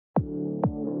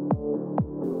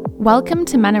Welcome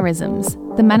to Manorisms,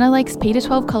 the Manor Lakes Peter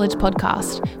 12 College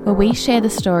podcast, where we share the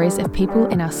stories of people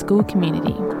in our school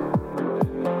community.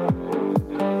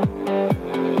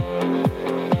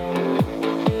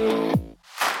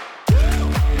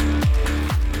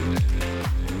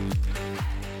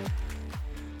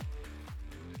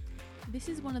 This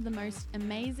is one of the most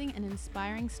amazing and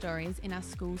inspiring stories in our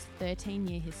school's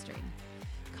 13-year history.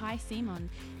 Seymon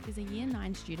is a Year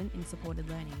 9 student in supported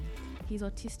learning. He's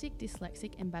autistic,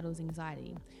 dyslexic and battles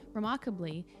anxiety.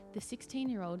 Remarkably, the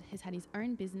 16-year-old has had his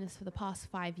own business for the past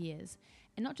 5 years,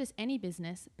 and not just any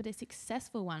business, but a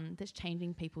successful one that's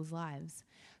changing people's lives.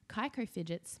 Kaiko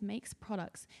Fidgets makes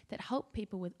products that help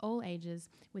people with all ages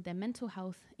with their mental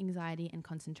health, anxiety and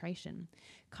concentration.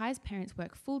 Kai's parents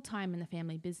work full-time in the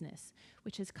family business,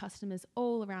 which has customers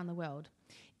all around the world.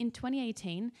 In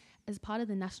 2018, as part of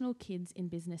the National Kids in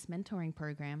Business Mentoring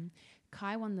Program,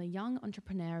 Kai won the Young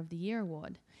Entrepreneur of the Year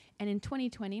award, and in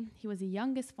 2020, he was the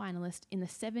youngest finalist in the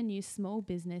 7 New Small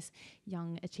Business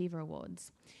Young Achiever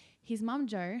Awards. His mum,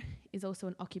 Jo, is also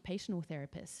an occupational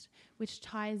therapist, which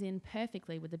ties in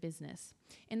perfectly with the business,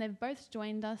 and they've both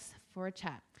joined us for a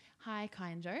chat. Hi, Kai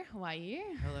and Jo, how are you?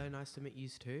 Hello, nice to meet you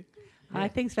too. Hi,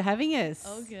 thanks for having us.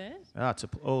 All good. It's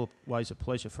always a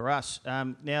pleasure for us.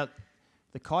 Now,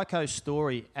 the Kaiko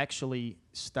story actually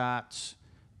starts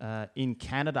in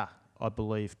Canada, I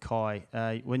believe,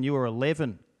 Kai. When you were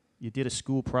 11, you did a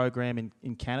school program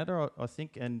in Canada, I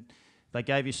think, and they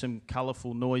gave you some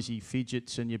colourful, noisy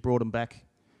fidgets and you brought them back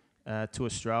to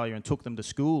Australia and took them to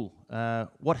school.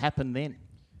 What happened then?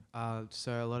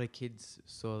 So a lot of kids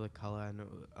saw the colour and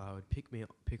would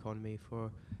pick on me for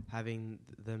having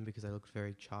them because they looked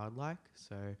very childlike.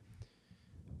 So,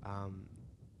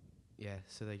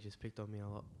 so they just picked on me a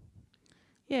lot.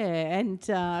 Yeah, and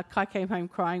Kai came home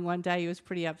crying one day. He was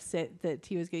pretty upset that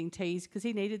he was getting teased because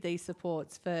he needed these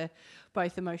supports for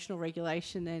both emotional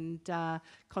regulation and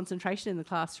concentration in the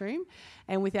classroom.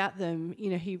 And without them,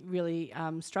 he really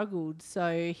struggled.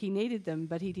 So he needed them,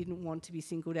 but he didn't want to be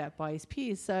singled out by his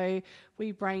peers. So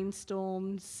we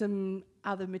brainstormed some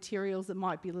other materials that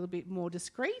might be a little bit more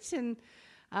discreet and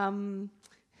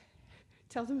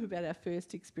tell them about our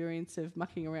first experience of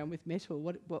mucking around with metal.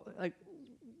 What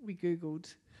we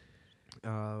Googled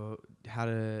how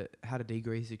to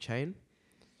degrease a chain.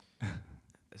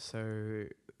 So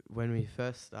when we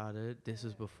first started, this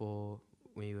was before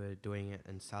we were doing it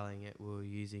and selling it. We were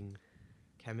using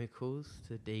chemicals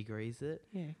to degrease it.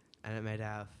 Yeah. And it made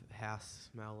our house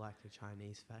smell like a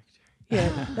Chinese factory.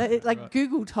 Yeah, right.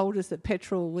 Google told us that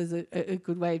petrol was a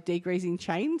good way of degreasing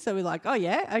chain. So we're like, oh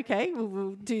yeah, okay,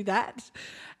 we'll do that.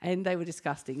 And they were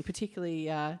disgusting, particularly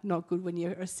not good when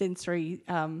you're a sensory,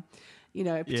 sensory.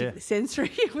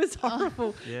 It was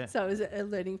horrible. Yeah. So it was a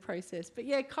learning process. But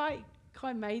yeah, Kai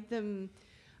made them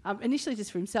initially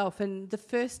just for himself. And the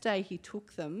first day he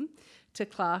took them to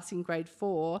class in grade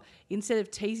 4, instead of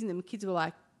teasing them, kids were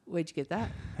like, where'd you get that?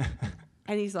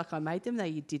 And he's like, I made them. No,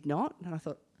 you did not. And I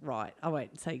thought, right, I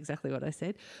won't say exactly what I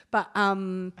said. But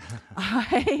I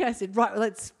said, right, well,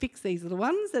 let's fix these little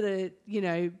ones that are,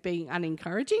 being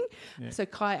unencouraging. Yeah. So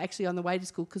Kai actually on the way to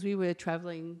school, because we were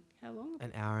travelling, how long?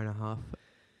 An hour and a half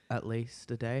at least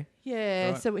a day. Yeah,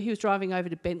 right. So he was driving over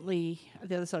to Bentley,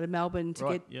 the other side of Melbourne,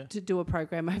 to do a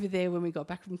program over there when we got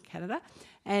back from Canada.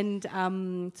 And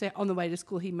so on the way to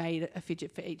school, he made a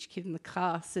fidget for each kid in the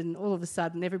class, and all of a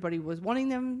sudden everybody was wanting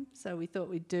them. So we thought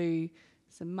we'd do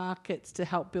some markets to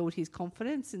help build his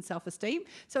confidence and self-esteem.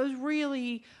 So it was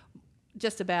really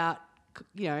just about,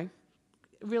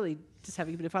 really just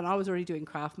having a bit of fun. I was already doing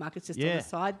craft markets just on the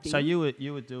side thing. So you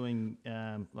were doing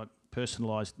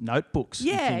personalised notebooks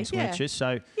and things, weren't you?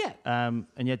 So, and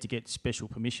you had to get special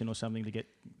permission or something to get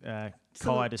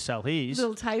Kai to sell his.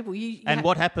 Little table. And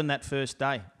what happened that first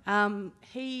day?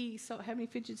 He sold, how many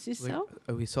fidgets did you sell?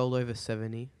 We sold over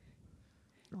 70.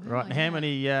 Right. And how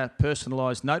many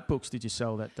personalised notebooks did you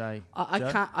sell that day?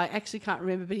 I actually can't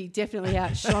remember, but he definitely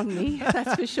outshone me.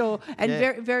 That's for sure. And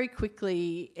very, very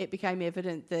quickly, it became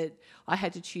evident that I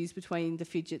had to choose between the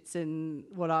fidgets and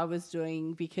what I was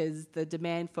doing because the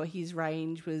demand for his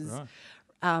range was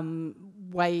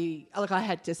way. Like I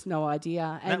had just no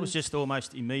idea. And that was just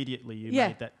almost immediatly you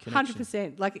made that connection.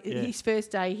 100%. Like his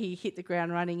first day, he hit the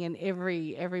ground running, and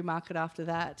every market after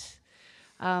that.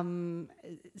 So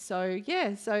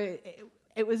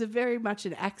it was a very much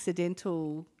an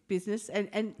accidental business,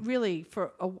 and really for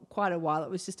quite a while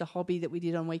it was just a hobby that we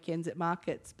did on weekends at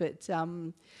markets. But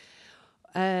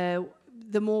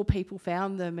the more people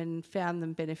found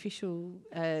them beneficial,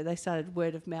 they started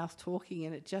word of mouth talking,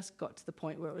 and it just got to the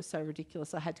point where it was so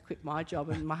ridiculous I had to quit my job,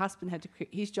 and my husband had to quit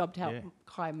his job to help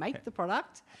Kai make the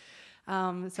product.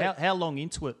 So how long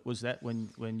into it was that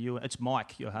when you? It's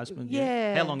Mike, your husband.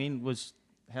 Yeah. How long in was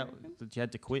did you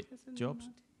had to quit jobs?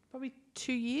 Probably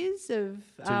 2 years of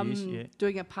 2 years, yeah.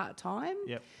 doing it part-time.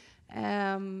 Yep.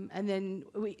 And then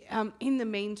we, in the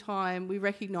meantime, we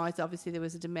recognised obviously there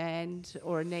was a demand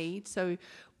or a need. So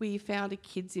we found a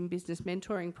kids in business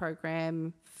mentoring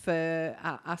program for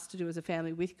us to do as a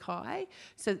family with Kai.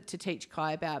 So to teach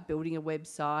Kai about building a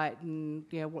website and,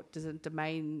 what does a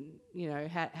domain,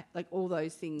 like all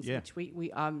those things, which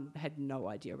we had no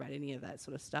idea about any of that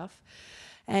sort of stuff.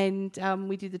 And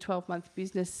we did the 12-month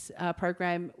business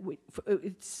program.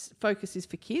 Its focus is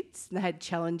for kids, and they had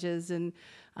challenges, and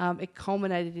it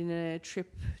culminated in a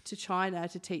trip to China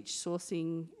to teach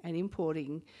sourcing and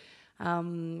importing.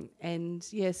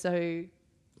 So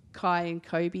Kai and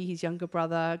Kobe, his younger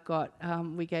brother,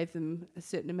 we gave them a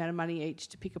certain amount of money each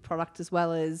to pick a product, as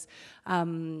well as,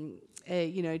 find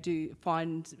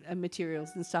materials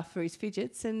and stuff for his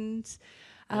fidgets. And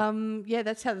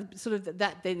that's how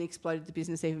that then exploded the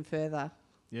business even further.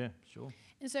 Yeah, sure.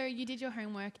 And so you did your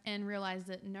homework and realised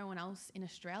that no one else in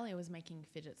Australia was making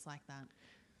fidgets like that.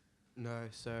 No,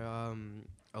 so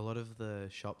a lot of the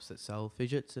shops that sell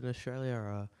fidgets in Australia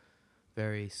are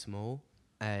very small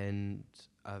and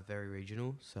are very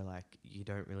regional. So you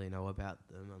don't really know about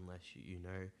them unless you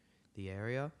know the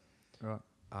area. Right.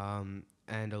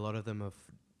 And a lot of them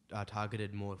are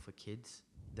targeted more for kids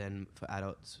than for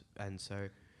adults, and so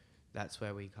that's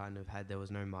where we kind of there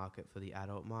was no market for the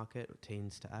adult market,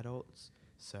 teens to adults,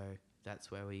 so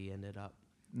that's where we ended up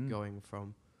going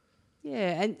from.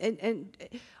 Yeah, and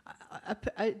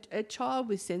a child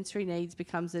with sensory needs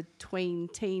becomes a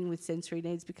teen with sensory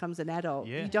needs becomes an adult.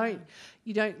 Yeah.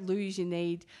 You don't lose your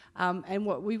need. And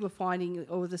what we were finding,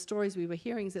 or the stories we were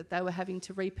hearing, is that they were having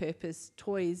to repurpose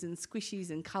toys and squishies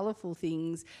and colourful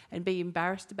things and be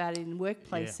embarrassed about it in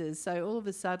workplaces. Yeah. So all of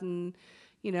a sudden,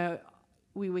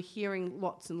 we were hearing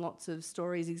lots and lots of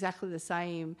stories exactly the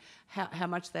same, how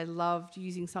much they loved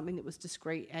using something that was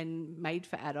discreet and made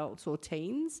for adults or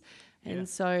teens. And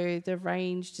so the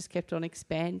range just kept on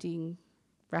expanding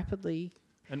rapidly.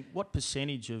 And what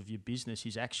percentage of your business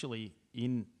is actually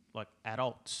in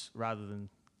adults rather than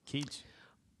kids?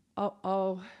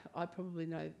 Oh, I probably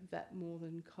know that more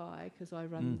than Kai because I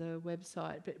run the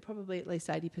website, but probably at least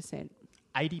 80%.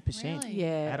 80%? Really?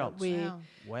 Yeah. Adults?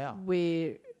 Wow.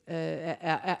 We're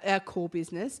our core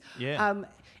business. Yeah.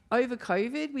 Over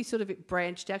COVID, we sort of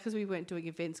branched out because we weren't doing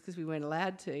events because we weren't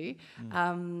allowed to.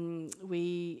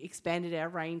 We expanded our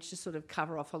range to sort of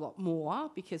cover off a lot more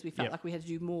because we felt like we had to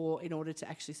do more in order to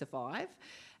actually survive.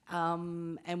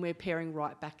 And we're paring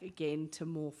right back again to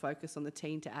more focus on the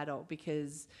teen to adult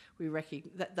because we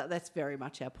recognise that's very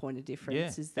much our point of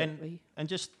difference. Yeah. Is that and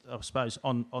just, I suppose,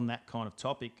 on that kind of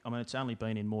topic, I mean, it's only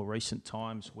been in more recent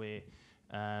times where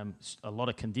a lot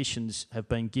of conditions have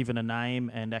been given a name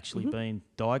and actually been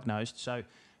diagnosed. So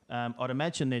I'd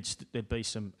imagine there'd be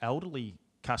some elderly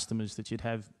customers that you'd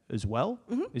have as well.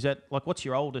 Is that what's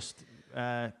your oldest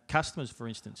customers, for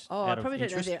instance? I probably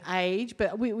don't know their age,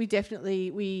 but we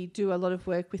definitely do a lot of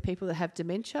work with people that have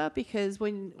dementia because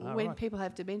when people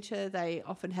have dementia, they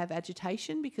often have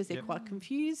agitation because they're quite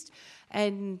confused,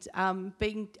 and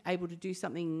being able to do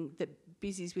something that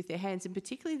busies with their hands, and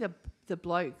particularly the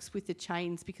blokes with the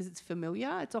chains because it's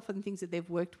familiar. It's often things that they've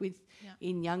worked with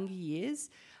in younger years.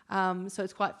 So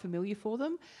it's quite familiar for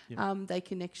them. They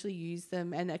can actually use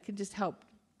them, and it can just help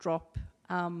drop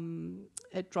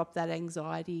that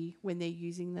anxiety when they're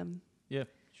using them. Yeah,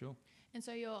 sure. And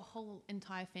so your whole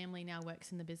entire family now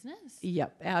works in the business?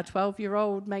 Yep. Our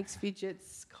 12-year-old makes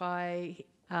fidgets. Kai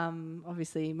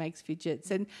obviously makes fidgets,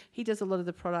 and he does a lot of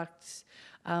the product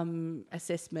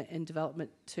assessment and development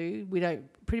too. We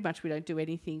don't do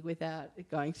anything without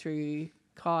going through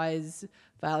Kai's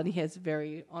veil, and he has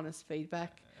very honest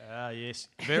feedback. Yes,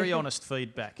 very honest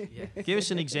feedback. Yeah. Give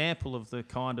us an example of the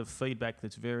kind of feedback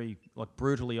that's very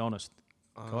brutally honest.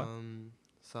 Some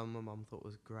my mum thought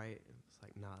was great. It's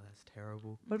like, nah, that's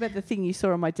terrible. What about the thing you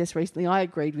saw on my desk recently? I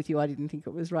agreed with you. I didn't think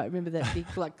it was right. Remember that big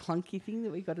clunky thing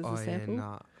that we got as a sample?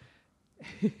 Nah.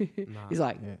 He's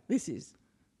like, this is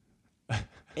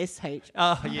SH.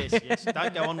 Oh, yes.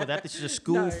 Don't go on with that. This is a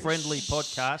school-friendly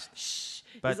podcast. Shh.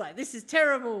 He's like, this is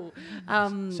terrible.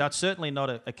 So it's certainly not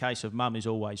a case of mum is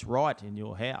always right in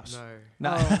your house.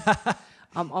 No.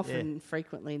 I'm often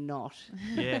frequently not.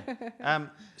 Yeah.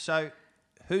 So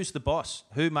who's the boss?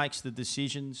 Who makes the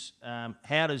decisions?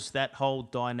 How does that whole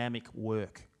dynamic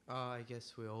work? I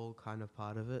guess we're all kind of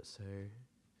part of it. So,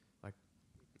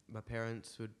 my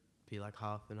parents would be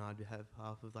half, and I'd have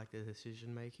half of the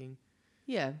decision making.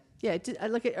 Yeah. Yeah,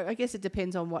 I guess it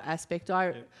depends on what aspect.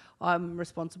 I'm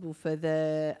responsible for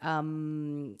the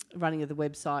running of the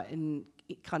website and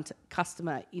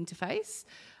customer interface.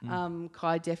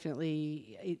 Kai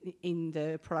definitely in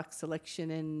the product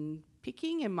selection and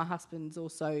picking, and my husband's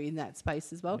also in that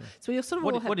space as well. Yeah. So we sort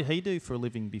of what did he do for a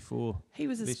living before? He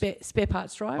was a spare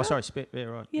parts driver. Oh, sorry, yeah,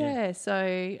 right. Yeah,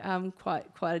 so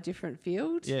quite a different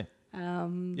field. Yeah.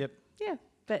 Yep. Yeah.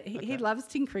 But he loves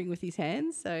tinkering with his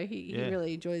hands, so he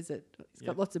really enjoys it. He's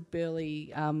got lots of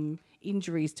burly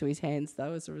injuries to his hands,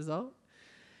 though, as a result.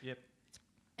 Yep.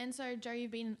 And so, Joe,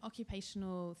 you've been an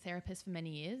occupational therapist for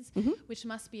many years, which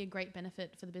must be a great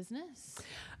benefit for the business.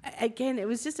 Again, it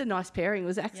was just a nice pairing. It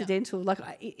was accidental.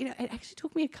 It actually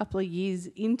took me a couple of years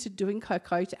into doing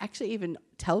Kaiko to actually even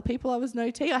tell people I was an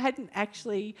OT. I hadn't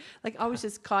actually, I was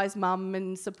just Kai's mum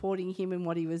and supporting him in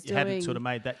what he was doing. You hadn't sort of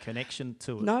made that connection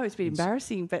to it. No, it's been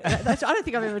embarrassing. But I don't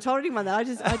think I've ever told anyone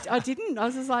that. I didn't. I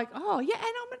was just like, oh, yeah, and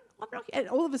I'm not, and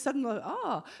all of a sudden, but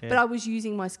I was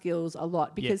using my skills a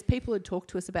lot because people had talked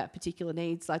to us about particular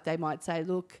needs. Like they might say,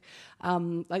 look,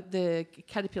 like the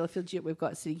Caterpillar Fidget we've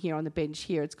got sitting here on the bench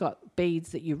here, it's got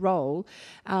beads that you roll.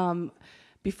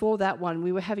 Before that one,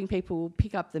 we were having people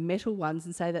pick up the metal ones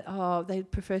and say that,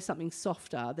 they'd prefer something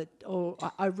softer, or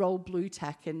I roll blue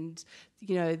tack and,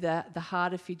 the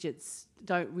harder fidgets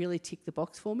don't really tick the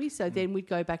box for me. So then we'd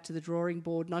go back to the drawing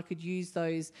board and I could use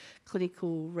those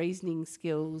clinical reasoning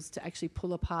skills to actually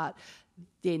pull apart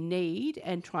their need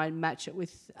and try and match it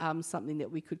with something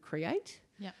that we could create.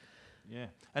 Yeah. Yeah.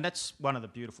 And that's one of the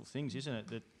beautiful things, isn't it?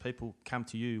 That people come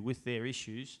to you with their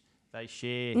issues, they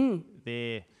share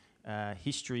their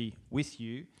history with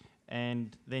you,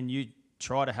 and then you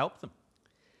try to help them.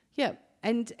 Yeah.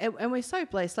 And we're so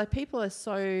blessed. Like people are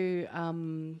so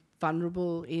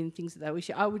vulnerable in things that we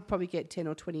share. I would probably get 10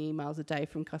 or 20 emails a day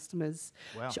from customers,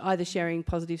 either sharing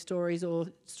positive stories or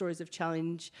stories of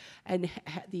challenge and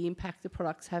the impact the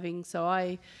product's having. So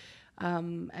I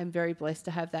am very blessed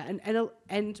to have that,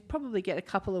 and probably get a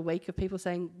couple a week of people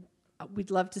saying,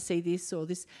 we'd love to see this or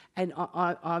this, and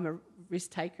I'm a risk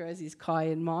taker, as is Kai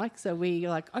and Mike. So we're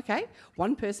like, okay,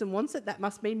 one person wants it, that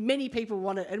must mean many people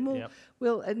want it, and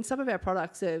we'll and some of our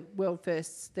products are world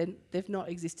firsts. Then they've not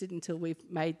existed until we've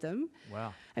made them.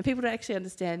 Wow! And people don't actually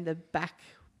understand the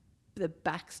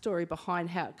backstory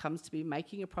behind how it comes to be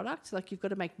making a product. Like you've got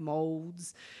to make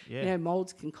molds. Yeah.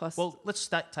 Molds can cost. Well, let's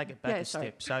take it back a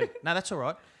step. So no, that's all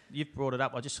right. You've brought it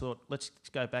up. I just thought let's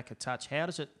go back a touch. How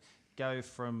does it go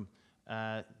from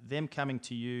them coming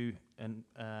to you and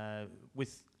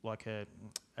with like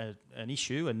an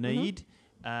issue, a need,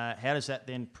 how does that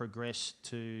then progress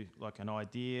to like an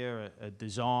idea, a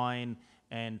design,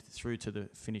 and through to the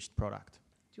finished product?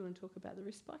 Do you want to talk about the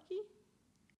wrist spiky?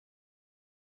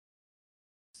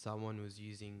 Someone was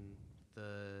using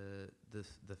the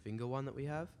finger one that we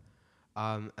have,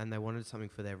 and they wanted something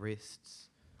for their wrists.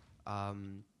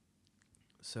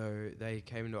 So they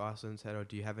came to us and said,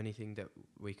 do you have anything that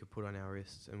we could put on our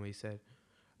wrists? And we said,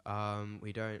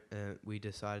 we don't. We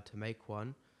decided to make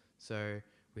one. So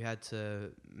we had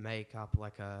to make up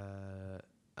like a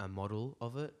model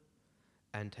of it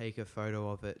and take a photo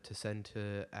of it to send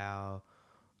to our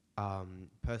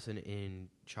person in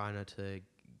China to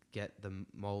get the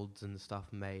molds and stuff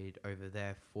made over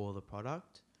there for the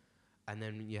product. And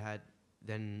then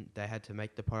they had to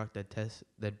make the product.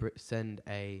 They'd send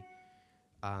a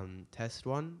test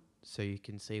one so you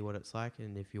can see what it's like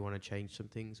and if you want to change some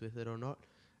things with it or not.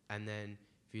 And then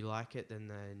if you like it,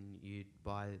 then you'd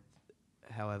buy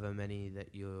however many that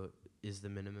is the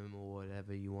minimum or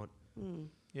whatever you want.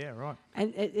 Yeah, right.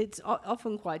 And it's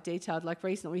often quite detailed. Like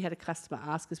recently we had a customer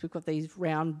ask us, we've got these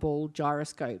round ball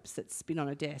gyroscopes that spin on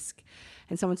a desk,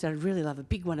 and someone said, I'd really love a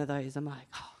big one of those. I'm like,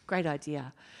 great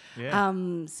idea.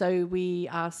 Yeah. So we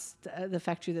asked the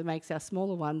factory that makes our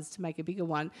smaller ones to make a bigger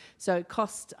one. So it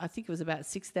cost, I think it was about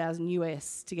 $6,000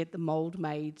 US to get the mould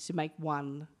made to make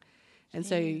one. And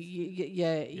so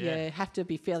you have to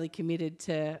be fairly committed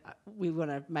to, we want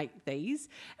to make these.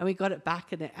 And we got it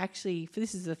back, and it actually,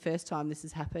 this is the first time this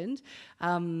has happened,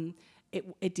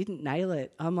 it didn't nail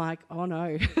it. I'm like, oh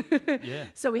no. Yeah.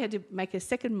 So we had to make a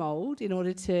second mould in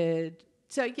order to...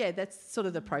 So, that's sort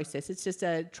of the process. It's just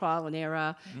a trial and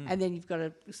error, and then you've got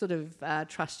to sort of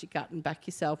trust your gut and back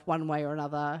yourself one way or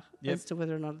another as to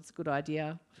whether or not it's a good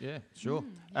idea. Yeah, sure.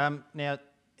 Now,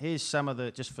 here's some of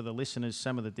the, just for the listeners,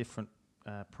 some of the different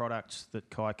products that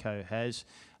Kaiko has.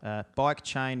 Bike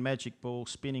chain, magic ball,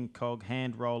 spinning cog,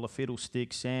 hand roller,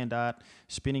 fiddlestick, sand art,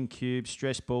 spinning cube,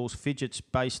 stress balls, fidgets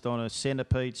based on a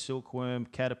centipede, silkworm,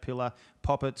 caterpillar,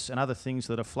 poppets and other things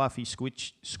that are fluffy,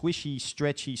 squishy,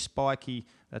 stretchy, spiky,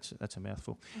 That's a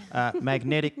mouthful.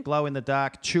 Magnetic, glow in the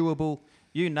dark, chewable,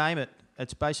 you name it.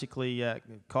 It's basically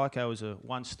Kaiko is a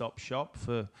one-stop shop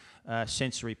for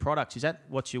sensory products. Is that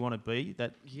what you want to be?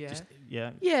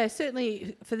 Yeah,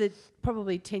 certainly for the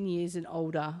probably 10 years and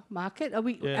older market.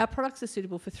 Our products are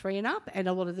suitable for 3 and up, and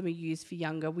a lot of them are used for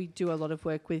younger. We do a lot of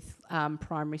work with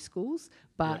primary schools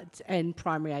and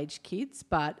primary age kids,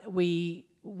 but we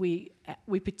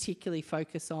particularly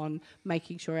focus on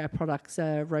making sure our products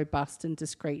are robust and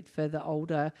discreet for the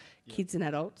older kids and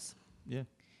adults. Yeah.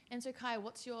 And so, Kai,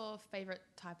 what's your favourite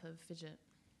type of fidget?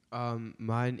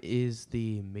 Mine is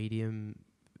the medium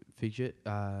fidget,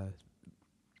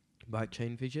 bike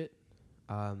chain fidget.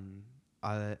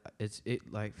 It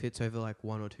fits over like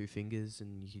 1 or 2 fingers,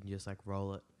 and you can just like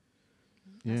roll it.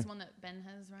 That's the one that Ben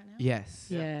has right now? Yes.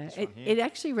 Yeah, it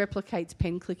actually replicates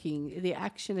pen clicking. The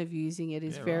action of using it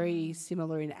is very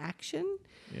similar in action.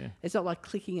 Yeah. It's not like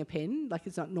clicking a pen, like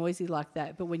it's not noisy like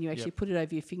that, but when you actually put it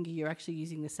over your finger, you're actually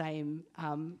using the same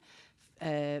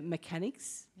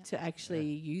mechanics to actually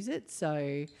use it.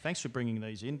 So thanks for bringing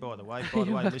these in, by the way. By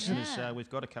the way, listeners, we've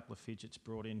got a couple of fidgets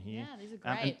brought in here. Yeah, these are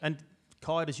great. And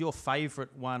Kai, does your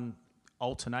favourite one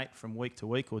alternate from week to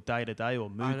week or day to day or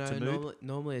mood to mood?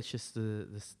 Normally it's just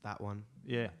that one.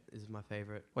 Yeah, is my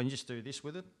favourite. Well, you just do this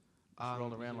with it. Just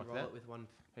roll around like that. It with one.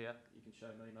 Here, you can show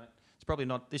me, mate. It's probably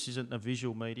not. This isn't a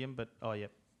visual medium, but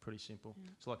pretty simple.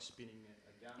 It's like spinning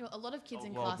a gun. A lot of kids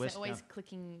in class are always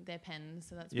clicking their pens,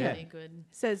 so that's really good.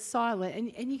 So it's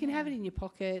silent, and you can have it in your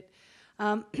pocket.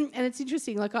 And it's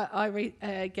interesting. Like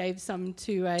I gave some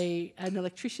to an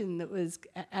electrician that was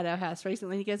at our house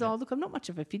recently. And he goes, "Oh, look, I'm not much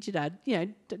of a fidgeter.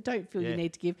 Don't feel you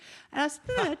need to give." And I said,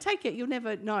 "No, take it. You'll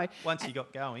never know." Once you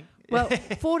got going. Well,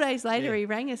 4 days later, he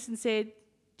rang us and said,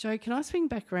 "Joe, can I swing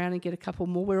back around and get a couple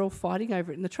more? We're all fighting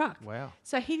over it in the truck." Wow.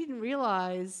 So he didn't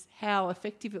realise how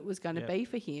effective it was going to be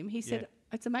for him. He said,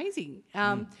 "It's amazing."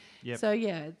 So,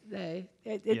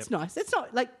 it's nice. It's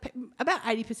not like about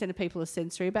 80% of people are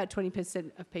sensory. About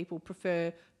 20% of people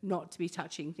prefer not to be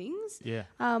touching things. Yeah.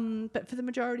 But for the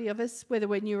majority of us, whether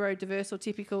we're neurodiverse or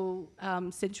typical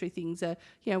sensory things are,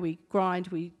 we grind,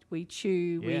 we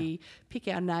chew, we pick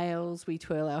our nails, we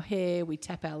twirl our hair, we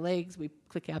tap our legs, we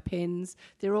click our pens.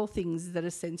 They're all things that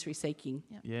are sensory seeking.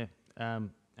 Yep. Yeah.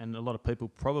 And a lot of people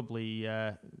probably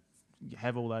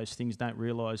have all those things, don't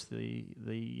realise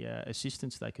the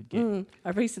assistance they could get.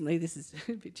 I recently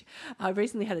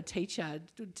had a teacher.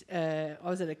 I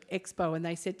was at an expo and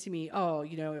they said to me, "Oh,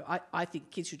 I think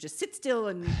kids should just sit still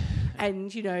and I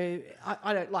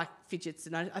don't like fidgets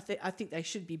and I think they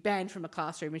should be banned from a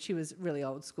classroom." And she was really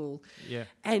old school. Yeah.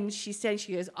 And she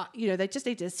goes, they just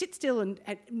need to sit still. And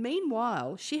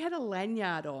meanwhile, she had a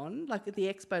lanyard on, like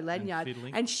the expo lanyard,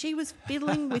 and she was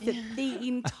fiddling with it the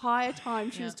entire time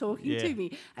she was talking to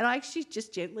me. And I actually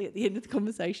just gently at the end of the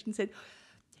conversation said,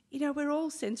 we're all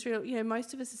sensory.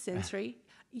 Most of us are sensory.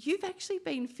 You've actually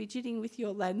been fidgeting with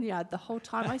your lanyard the whole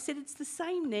time. I said, it's the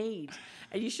same need.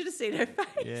 And you should have seen her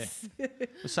face. Yeah.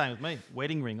 The same with me.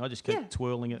 Wedding ring. I just kept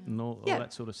twirling it and all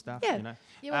that sort of stuff, Yeah,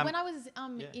 well, when I was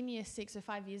in year 6 or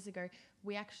 5 years ago,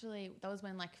 that was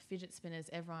when like fidget spinners,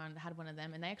 everyone had one of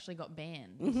them and they actually got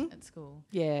banned at school.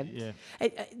 Yeah.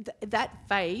 That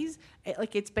phase,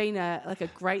 it's been a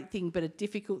great thing but a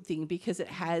difficult thing because it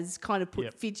has kind of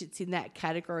put fidgets in that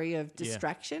category of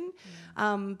distraction.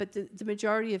 But the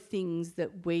majority of things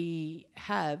that we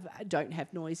have don't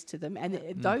have noise to them, and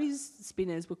those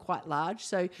spinners were quite large,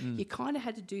 so you kind of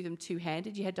had to do them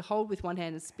two-handed. You had to hold with one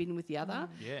hand and spin with the other,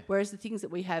 whereas the things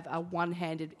that we have are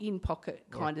one-handed in-pocket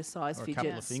kind of size fidgets. A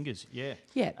couple of fingers,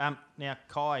 Yeah. Now,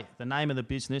 Kai, the name of the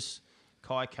business,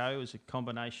 Kaiko, is a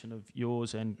combination of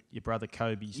yours and your brother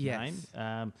Kobe's name.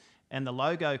 And the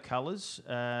logo colours,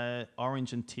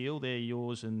 orange and teal, they're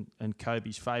yours and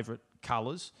Kobe's favourite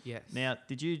colours. Yes. Now,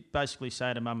 did you basically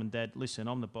say to Mum and Dad, "Listen,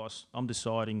 I'm the boss, I'm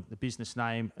deciding the business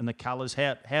name and the colours"?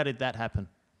 How did that happen?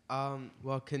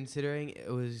 Well, considering it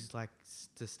was like,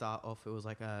 to start off, it was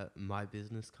like a my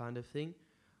business kind of thing.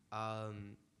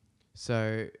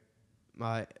 So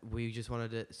we just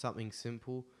wanted something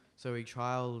simple. So we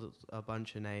trialed a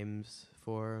bunch of names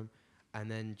for them,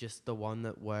 and then just the one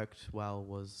that worked well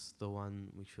was the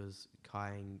one which was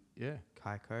Kai and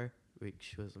Kaiko,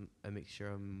 which was a mixture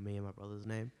of me and my brother's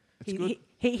name.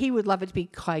 He would love it to be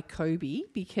Kai Kobe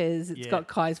because it's got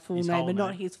Kai's full name and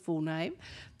not his full name.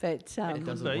 But it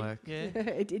doesn't work. Yeah.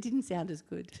 It didn't sound as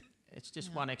good. it's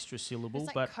just one extra syllable.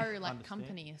 It's like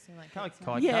company. So like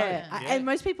Kaiko. And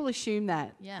most people assume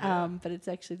that. Yeah. But it's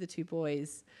actually the two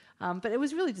boys. But it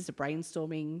was really just a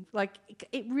brainstorming. Like,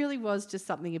 it really was just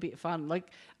something a bit fun. Like,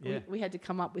 we had to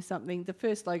come up with something. The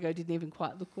first logo didn't even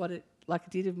quite look what it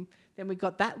did. And then we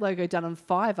got that logo done on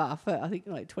Fiverr for, I think,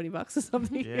 like $20 or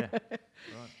something. Yeah. Right.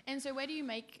 And so where do you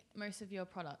make most of your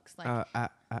products? Like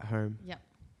at home. Yep.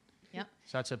 Yep.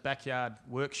 So it's a backyard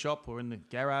workshop or in the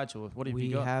garage, or what have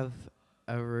you got? We have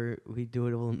a room. We do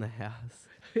it all in the house.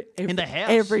 In the house?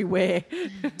 Everywhere.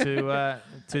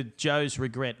 To Joe's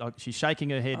regret. Like, she's shaking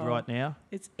her head right now.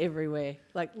 It's everywhere.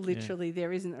 Like, literally,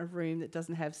 there isn't a room that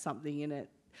doesn't have something in it.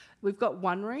 We've got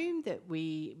one room that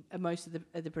most of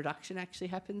the production actually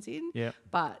happens in. Yeah.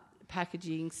 But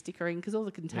packaging, stickering, because all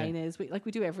the containers, we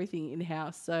do everything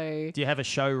in-house. So, do you have a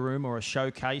showroom or a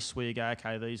showcase where you go,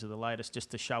 okay, these are the latest,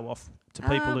 just to show off to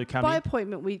people who come by in?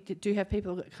 appointment, we do have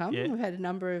people that come. Yeah. We've had a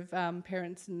number of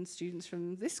parents and students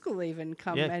from this school even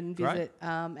come and visit.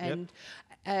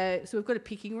 So we've got a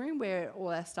picking room where all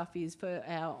our stuff is for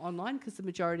our online, because the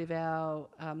majority of our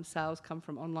sales come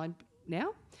from online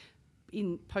now.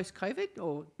 In post-COVID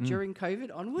or during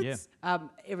COVID onwards,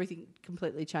 everything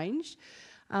completely changed.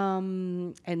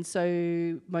 And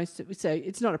so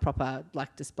it's not a proper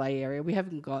display area. We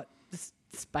haven't got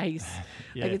space.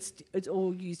 Like, it's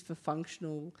all used for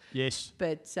functional. Yes.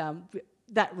 But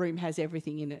that room has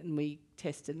everything in it, and we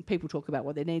test it, and people talk about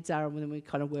what their needs are, and then we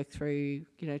kind of work through,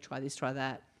 try this, try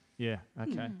that. Yeah.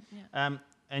 Okay.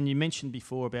 And you mentioned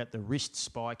before about the wrist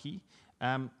spiky.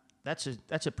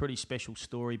 That's a pretty special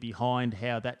story behind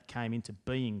how that came into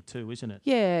being too, isn't it?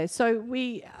 Yeah. So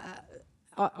we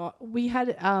had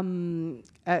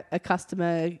a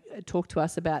customer talk to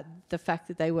us about the fact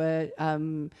that they were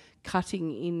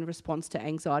cutting in response to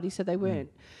anxiety. So they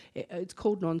weren't. It's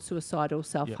called non-suicidal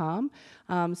self-harm.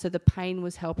 So the pain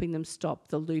was helping them stop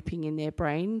the looping in their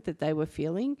brain that they were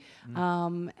feeling.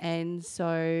 And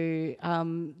so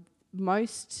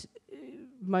most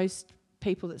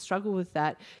people that struggle with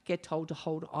that get told to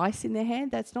hold ice in their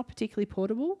hand. That's not particularly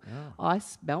portable. Oh.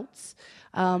 Ice melts,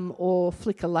 or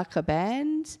flick a lacquer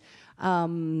band.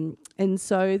 And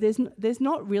so there's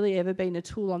not really ever been a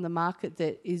tool on the market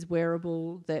that is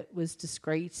wearable, that was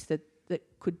discreet, that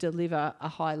could deliver a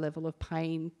high level of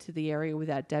pain to the area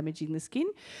without damaging the skin.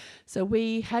 So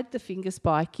we had the finger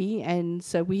spiky, and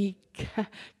so we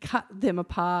cut them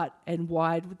apart and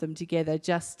wired them together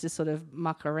just to sort of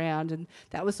muck around, and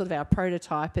that was sort of our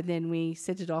prototype. And then we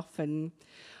sent it off and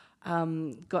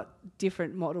got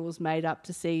different models made up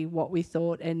to see what we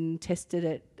thought, and tested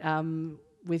it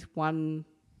with one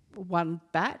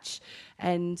batch,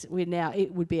 and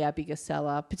it would be our biggest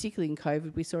seller. Particularly in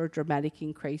COVID, we saw a dramatic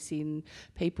increase in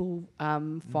people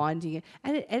finding it,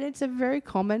 and it's a very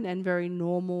common and very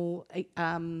normal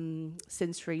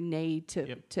sensory need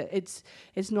to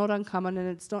it's not uncommon, and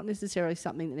it's not necessarily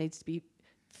something that needs to be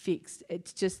fixed.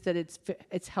 It's just that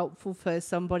it's helpful for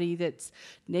somebody that's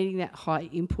needing that high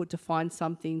input to find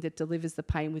something that delivers the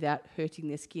pain without hurting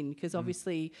their skin, because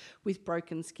obviously with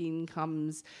broken skin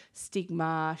comes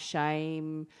stigma,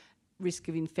 shame, risk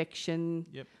of infection.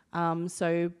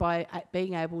 So by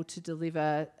being able to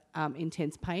deliver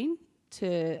intense pain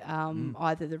to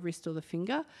either the wrist or the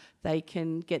finger, they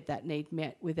can get that need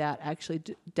met without actually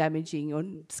damaging or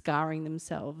scarring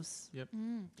themselves.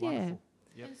 Wonderful.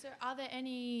 Yep. And so are there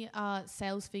any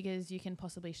sales figures you can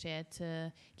possibly share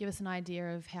to give us an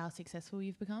idea of how successful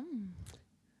you've become?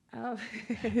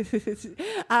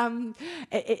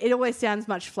 It always sounds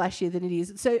much flashier than it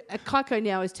is. So Kaiko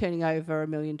now is turning over $1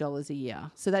 million a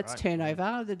year. So that's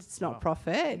turnover, that it's not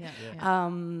profit.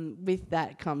 With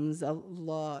that comes a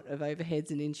lot of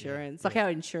overheads and insurance. Our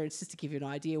insurance, just to give you an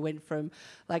idea, went from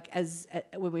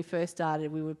when we first started,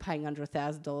 we were paying under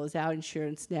 $1,000. Our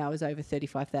insurance now is over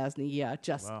 $35,000 a year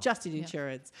just in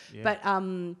insurance. But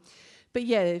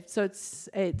so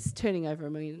it's turning over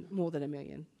 $1 million, more than $1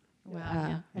 million.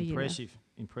 Wow. Impressive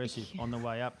on the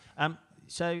way up.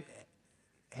 So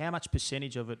how much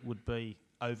percentage of it would be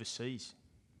overseas?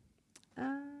 80%.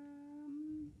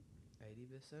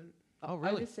 Oh,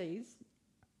 really? Overseas?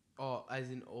 Oh,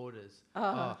 as in orders.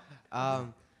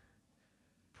 Probably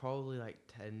 10%.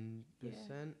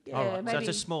 Yeah, maybe so it's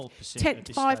a small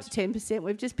percent. 5 to 10%.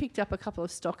 We've just picked up a couple of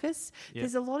stockists.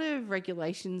 There's a lot of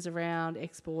regulations around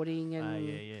exporting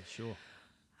and sure.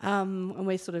 And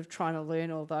we're sort of trying to learn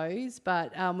all those.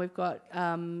 But we've got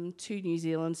 2 New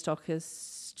Zealand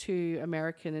stockists, 2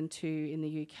 American and 2 in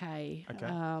the UK.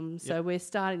 Okay. So we're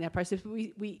starting that process.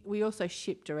 We also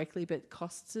ship directly, but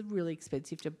costs are really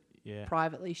expensive to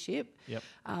privately ship. Yep.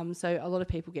 So a lot of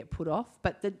people get put off,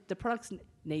 but the product's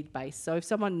need-based. So if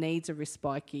someone needs a wrist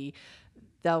spiky,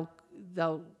 they'll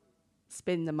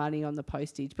spend the money on the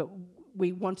postage, but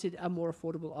we wanted a more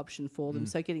affordable option for them.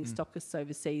 So getting stockists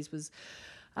overseas was...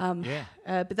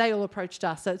 but they all approached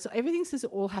us. So everything has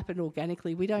all happened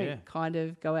organically. We don't kind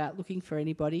of go out looking for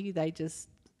anybody. They just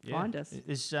find us.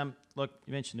 Is like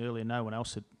you mentioned earlier, no one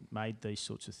else had made these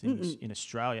sorts of things in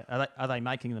Australia. Are they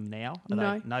making them now?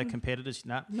 No competitors?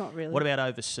 No, not really. What about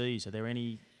overseas? Are there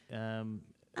any?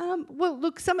 Well,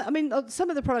 look, some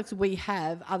of the products we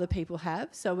have, other people have.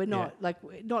 So we're not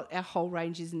not our whole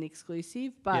range isn't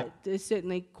exclusive, but there's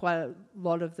certainly quite a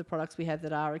lot of the products we have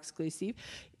that are exclusive.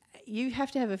 You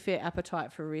have to have a fair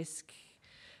appetite for risk.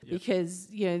 Because,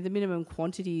 the minimum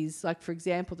quantities, like, for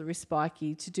example, the wrist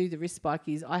spiky, to do the wrist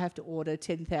spikies, I have to order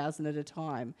 10,000 at a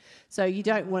time. So you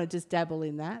don't want to just dabble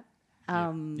in that.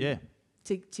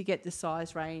 To get the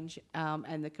size range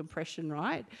and the compression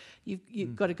right,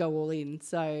 you've got to go all in.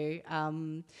 So,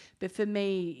 but for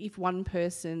me, if one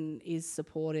person is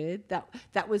supported,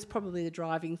 that was probably the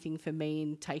driving thing for me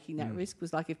in taking that risk,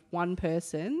 was like if one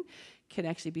person can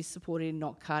actually be supported in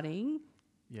not cutting,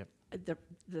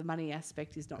 the money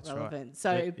aspect is not relevant. Right.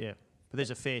 So but there's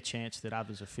a fair chance that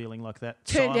others are feeling like that,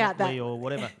 turned out that or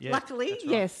whatever. Luckily, right.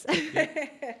 Yes.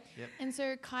 And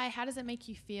so, Kai, how does it make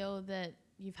you feel that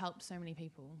you've helped so many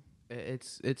people?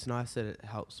 It's nice that it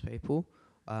helps people.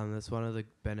 That's one of the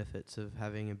benefits of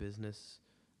having a business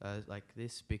like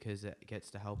this, because it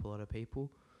gets to help a lot of people.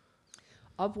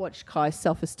 I've watched Kai's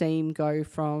self-esteem go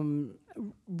from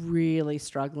really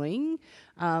struggling.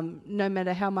 No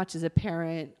matter how much as a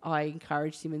parent I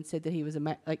encouraged him and said that he was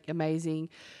amazing,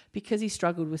 because he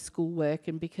struggled with schoolwork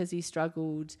and because he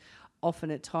struggled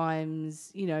often at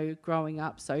times, growing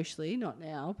up socially, not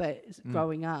now, but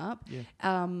growing up.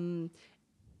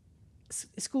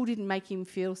 School didn't make him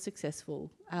feel successful.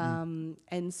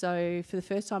 And so for the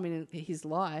first time in his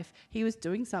life, he was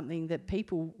doing something that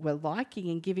people were liking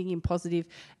and giving him positive.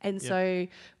 And so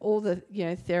all the,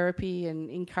 therapy and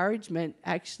encouragement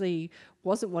actually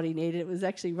wasn't what he needed. It was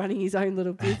actually running his own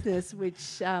little business,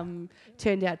 which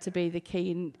turned out to be the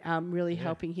key in really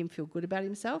helping him feel good about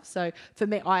himself. So for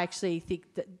me, I actually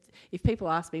think that if people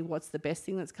ask me what's the best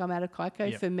thing that's come out of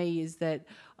Kaiko, for me is that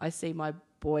I see my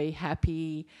boy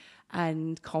happy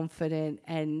and confident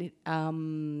and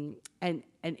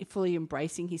fully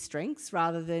embracing his strengths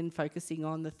rather than focusing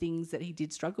on the things that he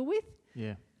did struggle with.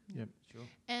 Yeah, sure.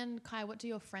 And Kai, what do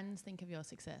your friends think of your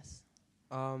success?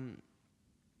 A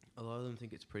lot of them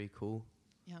think it's pretty cool.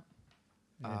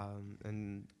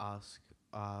 And ask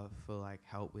for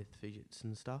help with fidgets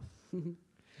and stuff.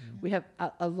 We have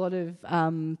a lot of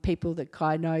people that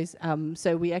Kai knows.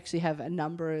 So we actually have a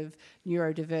number of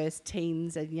neurodiverse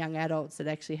teens and young adults that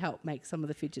actually help make some of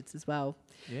the fidgets as well.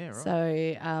 Yeah, right.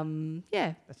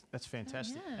 So, That's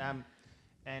fantastic.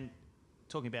 And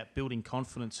talking about building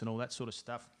confidence and all that sort of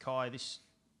stuff, Kai, this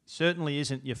certainly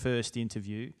isn't your first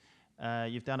interview.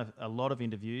 You've done a lot of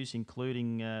interviews,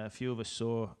 including a few of us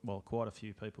saw, quite a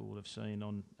few people would have seen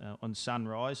on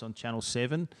Sunrise on Channel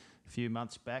 7 a few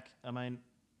months back. I mean,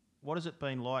 what has it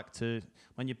been like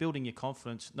when you're building your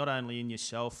confidence, not only in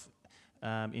yourself,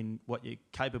 in what you're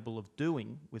capable of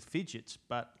doing with fidgets,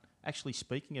 but actually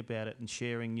speaking about it and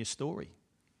sharing your story?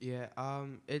 Yeah,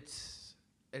 it's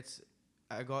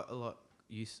I got a lot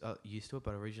used to it,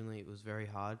 but originally it was very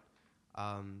hard.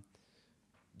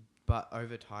 But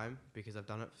over time, because I've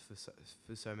done it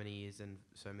for so many years and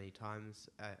so many times,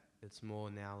 it's more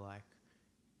now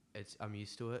I'm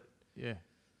used to it. Yeah.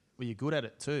 Well, you're good at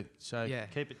it too, so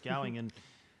keep it going. And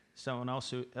someone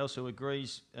else who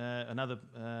agrees, another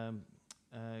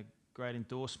great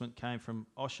endorsement came from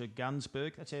Osher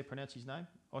Gunsberg. That's how you pronounce his name,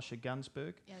 Osher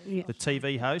Gunsberg, the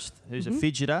TV host, who's a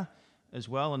fidgeter as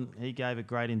well, and he gave a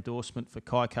great endorsement for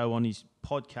Kaiko on his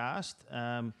podcast.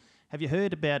 Have you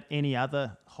heard about any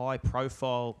other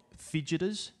high-profile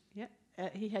fidgeters?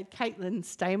 He had Caitlin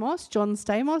Stamos, John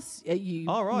Stamos. You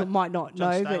might not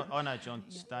know, but I know John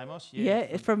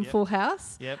Stamos. From Full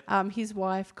House. Yep. His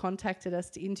wife contacted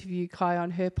us to interview Kai on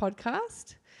her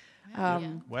podcast.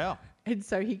 Wow. And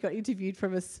so he got interviewed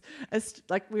from us,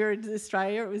 we were in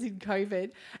Australia. It was in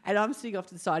COVID, and I'm sitting off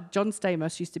to the side. John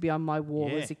Stamos used to be on my wall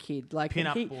as a kid.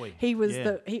 Pin-up boy. He was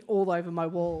he all over my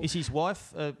wall. Is his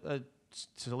wife a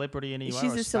celebrity anyway?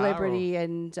 She's a celebrity,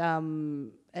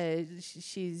 and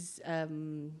she's a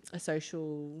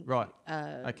social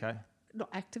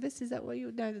not activist, is that what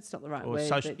you... No, that's not the right or word.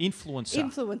 social influencer.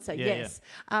 Influencer, yes.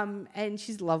 And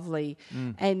she's lovely.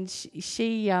 And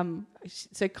she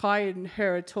so Kai and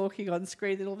her are talking on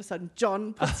screen, and all of a sudden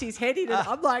John puts his head in, and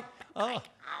I'm like, oh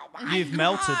my You've God.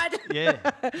 melted. Yeah.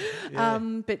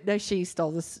 But no, she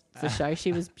stole the show.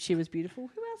 She was beautiful.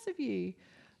 Who else have you...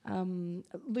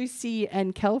 Lucy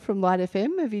and Kel from Light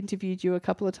FM have interviewed you a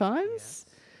couple of times.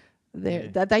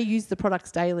 They use the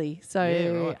products daily,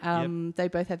 so they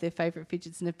both have their favourite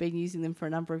fidgets and have been using them for a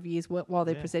number of years while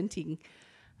they're presenting.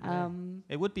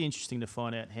 It would be interesting to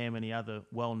find out how many other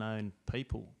well-known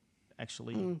people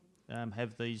actually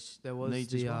have these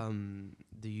needs as well.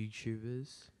 The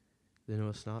YouTubers, the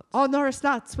Norris Nuts. Oh, Norris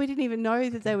Nuts! We didn't even know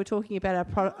that they were talking about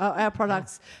our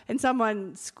products, and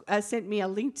someone sent me a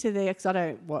link to their, because I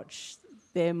don't watch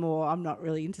them, or I'm not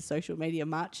really into social media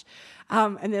much,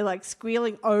 and they're like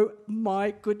squealing, "Oh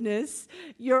my goodness,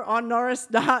 you're on Norris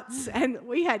Nuts!" And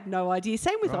we had no idea.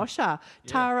 Same with Osha.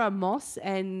 Tara Moss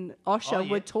and Osha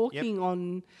were talking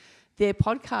on their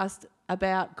podcast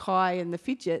about Kai and the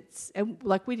fidgets, and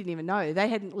like we didn't even know. They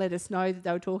hadn't let us know that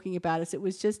they were talking about us. It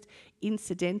was just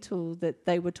incidental that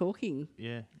they were talking.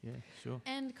 Yeah, sure.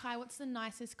 And Kai, what's the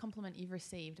nicest compliment you've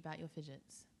received about your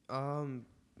fidgets?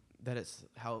 That it's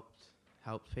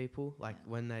helped people. Like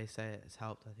when they say it's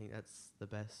helped, I think that's the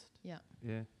best. Yeah.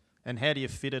 And how do you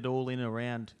fit it all in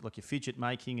around like your fidget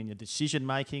making and your decision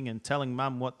making and telling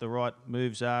mum what the right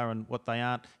moves are and what they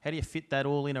aren't? How do you fit that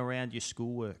all in around your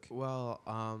schoolwork? Well,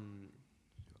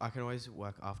 I can always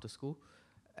work after school,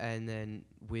 and then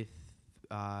with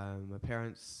my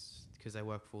parents, because they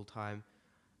work full time,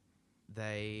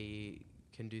 they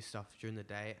can do stuff during the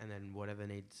day, and then whatever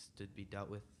needs to be dealt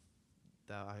with,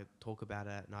 I talk about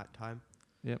it at night time.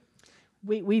 Yep.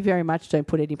 We very much don't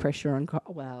put any pressure on...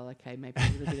 Well, okay, maybe a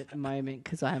little bit at the moment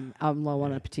because I'm low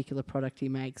on a particular product he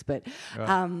makes. But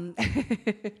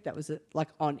that was like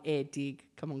on-air dig.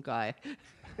 Come on, Guy.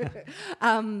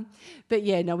 But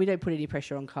yeah, no, we don't put any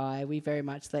pressure on Kai. We very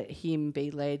much let him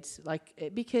be led,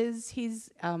 like, because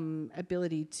his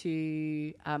ability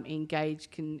to engage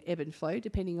can ebb and flow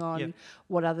depending on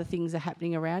what other things are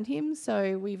happening around him.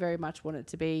 So we very much want it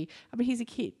to be... I mean, he's a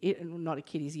kid, not a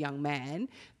kid, he's a young man,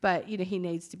 but, you know, he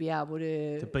needs to be able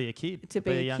to be a kid. To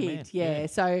be a young kid, man. Yeah.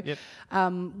 So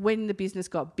when the business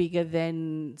got bigger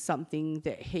than something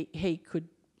that he could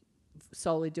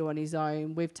solely do on his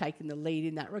own, we've taken the lead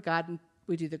in that regard, and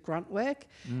we do the grunt work.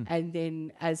 And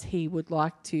then as he would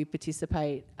like to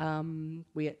participate,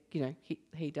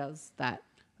 he does that.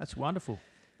 That's wonderful.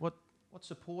 What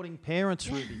supporting parents,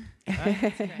 Ruby.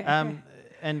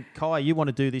 And Kai, you want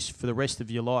to do this for the rest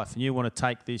of your life, and you want to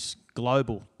take this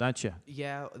global, don't you?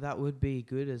 Yeah, that would be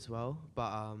good as well.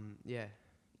 But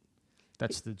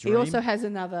that's the dream. He also has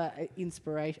another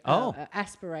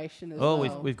aspiration as well.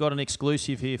 Oh, we've got an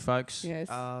exclusive here, folks. Yes.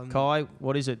 Kai,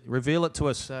 what is it? Reveal it to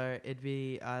us. So it'd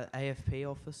be AFP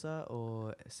officer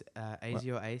or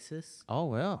ASIO or ACES. Oh,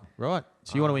 wow. Right.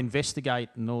 So you want to investigate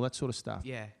and all that sort of stuff?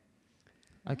 Yeah.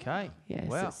 Okay. Yeah.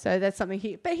 Wow. So that's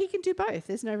something but he can do both.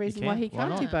 There's no reason why he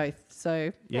can't do both.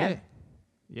 So yeah,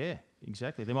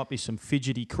 exactly. There might be some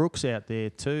fidgety crooks out there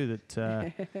too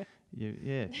that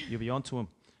you'll be onto them.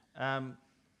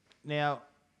 Now,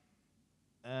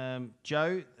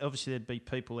 Joe, obviously there'd be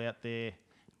people out there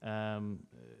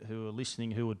who are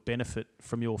listening who would benefit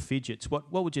from your fidgets.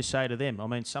 What would you say to them? I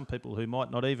mean, some people who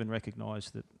might not even recognise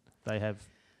that they have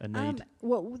a need.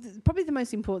 Probably the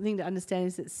most important thing to understand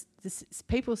is that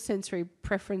people's sensory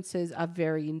preferences are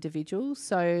very individual.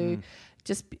 So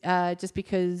just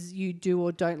because you do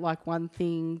or don't like one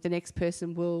thing, the next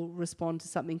person will respond to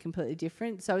something completely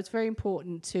different. So it's very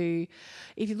important to,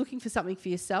 if you're looking for something for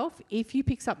yourself, if you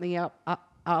pick something up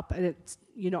and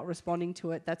you're not responding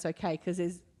to it, that's okay, because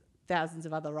there's thousands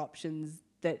of other options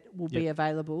that will be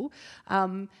available,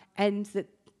 and that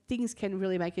things can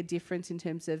really make a difference in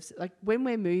terms of, like, when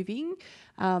we're moving,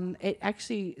 it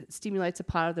actually stimulates a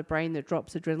part of the brain that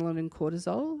drops adrenaline and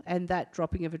cortisol, and that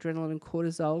dropping of adrenaline and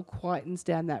cortisol quietens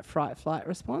down that fight-flight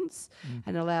response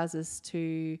and allows us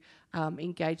to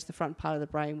engage the front part of the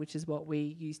brain, which is what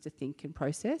we use to think and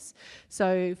process.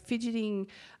 So fidgeting,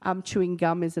 chewing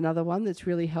gum is another one that's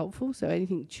really helpful. So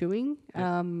anything chewing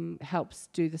helps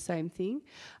do the same thing.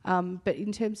 But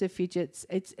in terms of fidgets,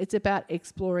 it's about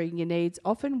exploring your needs.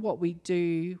 Often what we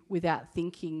do without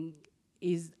thinking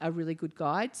is a really good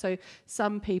guide. So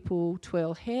some people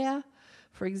twirl hair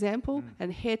for example,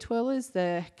 and hair twirlers.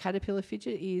 The caterpillar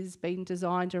fidget is being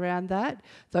designed around that.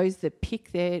 Those that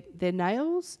pick their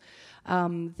nails.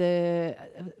 The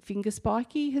finger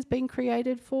spiky has been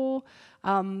created for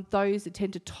those that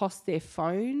tend to toss their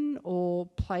phone or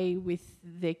play with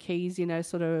their keys in a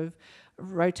sort of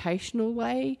rotational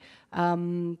way.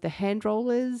 The hand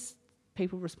rollers,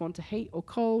 people respond to heat or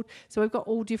cold. So we've got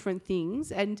all different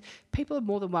things, and people are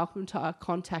more than welcome to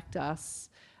contact us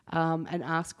and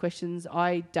ask questions.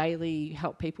 I daily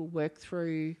help people work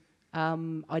through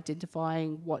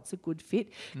identifying what's a good fit,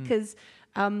 because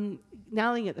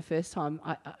nailing it the first time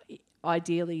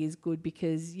ideally is good,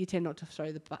 because you tend not to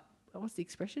throw what's the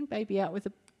expression? Baby out with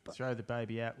the... Throw the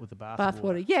baby out with the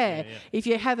bathwater. Yeah. If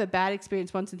you have a bad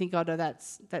experience once and think, oh no,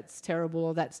 that's terrible,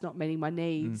 or that's not meeting my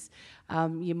needs,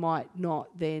 you might not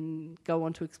then go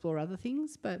on to explore other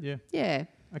things. But yeah.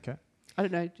 Okay. I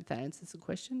don't know if that answers the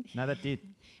question. No, that did.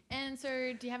 And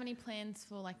so do you have any plans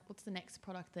for, like, what's the next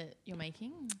product that you're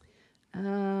making?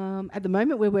 At the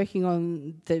moment, we're working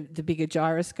on the bigger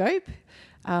gyroscope,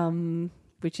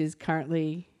 which is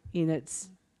currently in its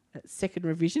second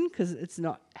revision because it's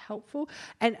not helpful.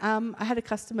 And I had a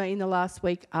customer in the last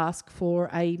week ask for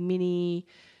a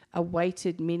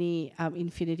weighted mini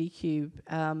infinity cube.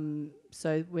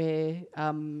 So we're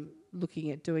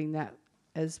looking at doing that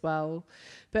as well.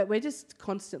 But we're just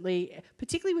constantly,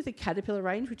 particularly with the caterpillar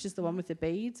range, which is the one with the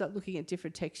beads, like looking at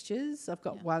different textures. I've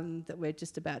got one that we're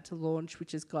just about to launch,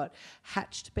 which has got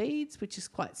hatched beads, which is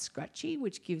quite scratchy,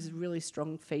 which gives really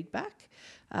strong feedback.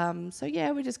 So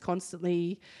yeah, we're just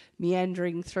constantly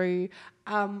meandering through.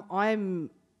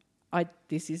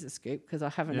 This is a scoop because I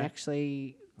haven't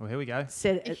actually... Well, here we go.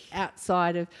 Set it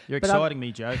outside of... You're exciting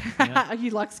me, Joe. Yeah. You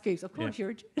like scoops. Of course,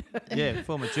 you're a... Yeah,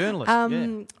 former journalist.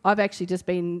 I've actually just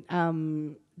been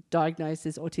diagnosed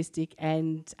as autistic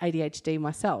and ADHD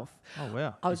myself. Oh,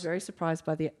 wow. I was very surprised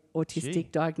by the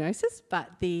autistic diagnosis, but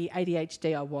the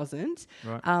ADHD I wasn't.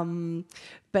 Right.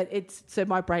 But so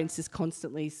my brain's just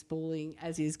constantly spooling,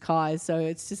 as is Kai's. So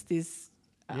it's just this...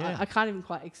 I can't even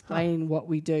quite explain what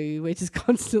we do. We're just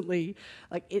constantly,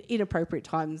 like, inappropriate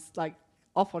times, like,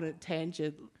 off on a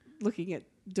tangent, looking at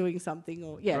doing something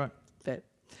or But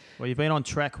well, you've been on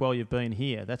track while you've been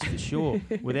here, that's for sure,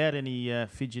 without any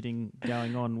fidgeting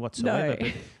going on whatsoever.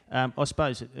 No. But I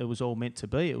suppose it was all meant to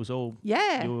be. It was all you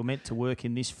were meant to work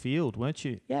in this field, weren't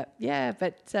you? Yeah.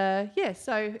 But So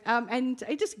and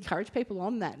I just encourage people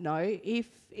on that note. If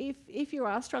you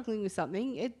are struggling with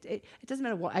something, it doesn't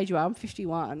matter what age you are. I'm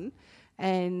 51.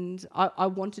 And I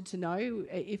wanted to know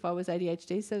if I was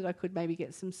ADHD so that I could maybe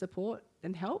get some support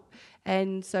and help.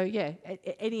 And so, at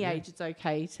any age it's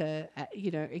okay to,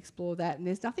 explore that. And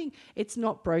there's nothing, it's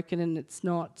not broken and it's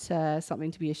not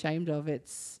something to be ashamed of. I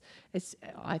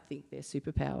think they're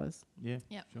superpowers. Yeah,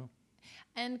 sure.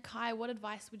 And Kai, what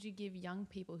advice would you give young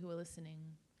people who are listening?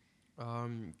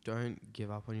 Don't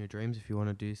give up on your dreams. If you want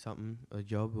to do something, a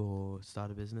job or start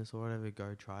a business or whatever,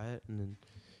 go try it. And then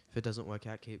if it doesn't work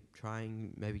out, keep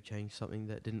trying. Maybe change something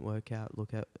that didn't work out.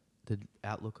 Look at the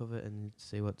outlook of it and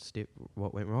see what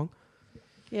went wrong.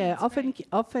 Yeah,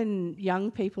 often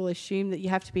young people assume that you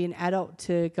have to be an adult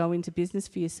to go into business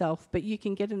for yourself, but you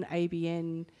can get an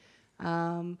ABN.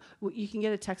 You can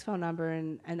get a tax file number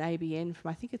and an ABN from,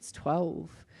 I think it's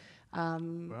 12. Wow.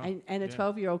 And a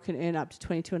 12-year-old can earn up to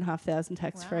 $22,500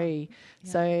 tax-free. Wow.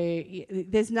 Yeah. So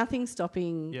there's nothing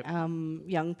stopping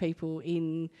young people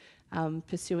in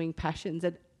pursuing passions.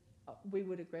 And we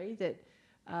would agree that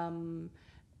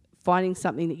finding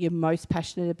something that you're most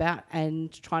passionate about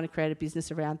and trying to create a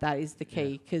business around that is the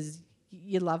key, because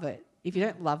you love it. If you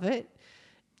don't love it,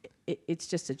 it's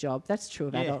just a job. That's true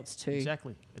of adults too.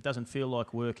 Exactly. It doesn't feel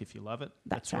like work if you love it.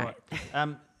 That's right.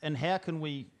 And how can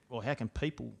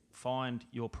people find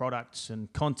your products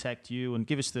and contact you, and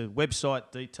give us the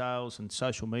website details and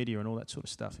social media and all that sort of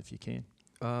stuff if you can?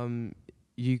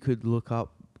 You could look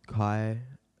up Kaiko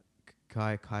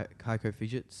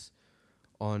Fidgets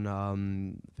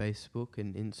on Facebook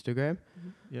and Instagram.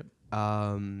 Mm-hmm. Yep.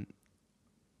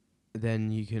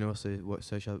 Then you can also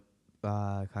search up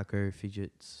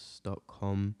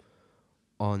kaikofidgets.com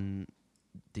on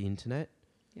the internet.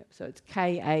 Yep. So it's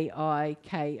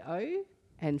KAIKO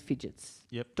and fidgets.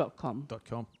 Yep. .com.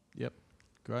 Yep.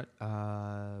 Great.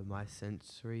 My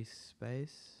sensory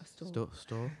space store.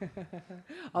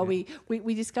 We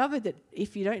discovered that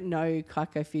if you don't know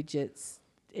Kaiko Fidgets,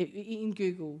 in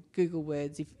Google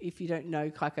words, if you don't know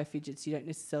Kaiko Fidgets, you don't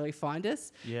necessarily find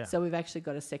us. Yeah. So we've actually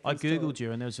got a second. I googled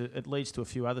you, and it leads to a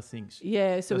few other things.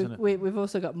 Yeah. So we've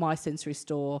also got My Sensory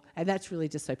Store, and that's really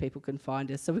just so people can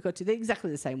find us. So we've got exactly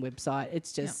the same website.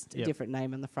 It's just a different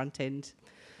name on the front end.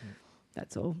 Yep.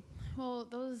 That's all. Well,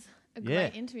 that was a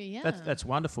great interview, yeah. That's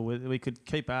wonderful. We could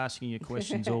keep asking you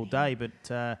questions all day, but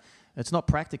it's not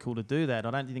practical to do that.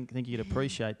 I don't think you'd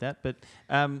appreciate that. But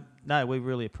no, we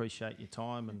really appreciate your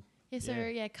time. And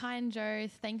Kai and Joe,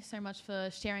 thanks so much for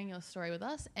sharing your story with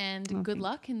us, and good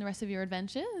luck in the rest of your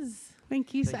adventures.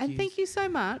 Thank you. Thank you so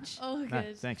much. Oh, good.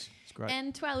 No, thanks. It's great.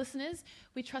 And to our listeners,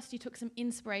 we trust you took some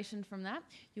inspiration from that.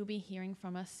 You'll be hearing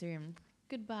from us soon.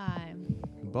 Goodbye.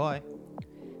 Bye.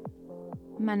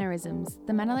 Manorisms,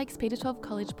 the Manor Lakes Peter 12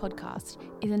 College podcast,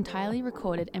 is entirely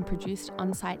recorded and produced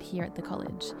on site here at the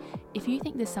college. If you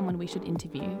think there's someone we should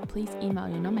interview, please email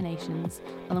your nominations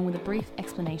along with a brief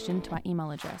explanation to our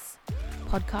email address,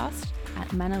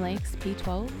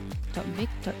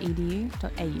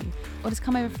 podcast@manorlakesp12.vic.edu.au, or just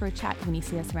come over for a chat when you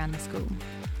see us around the school.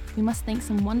 We must thank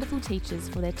some wonderful teachers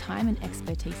for their time and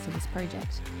expertise to this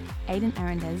project. Aiden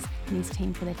Arandez and his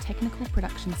team for their technical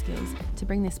production skills to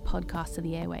bring this podcast to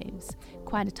the airwaves.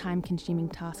 Quite a time-consuming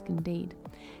task indeed.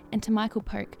 And to Michael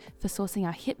Polk for sourcing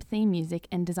our hip theme music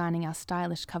and designing our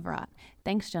stylish cover art.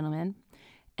 Thanks, gentlemen.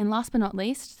 And last but not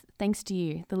least, thanks to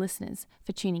you, the listeners,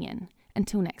 for tuning in.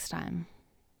 Until next time.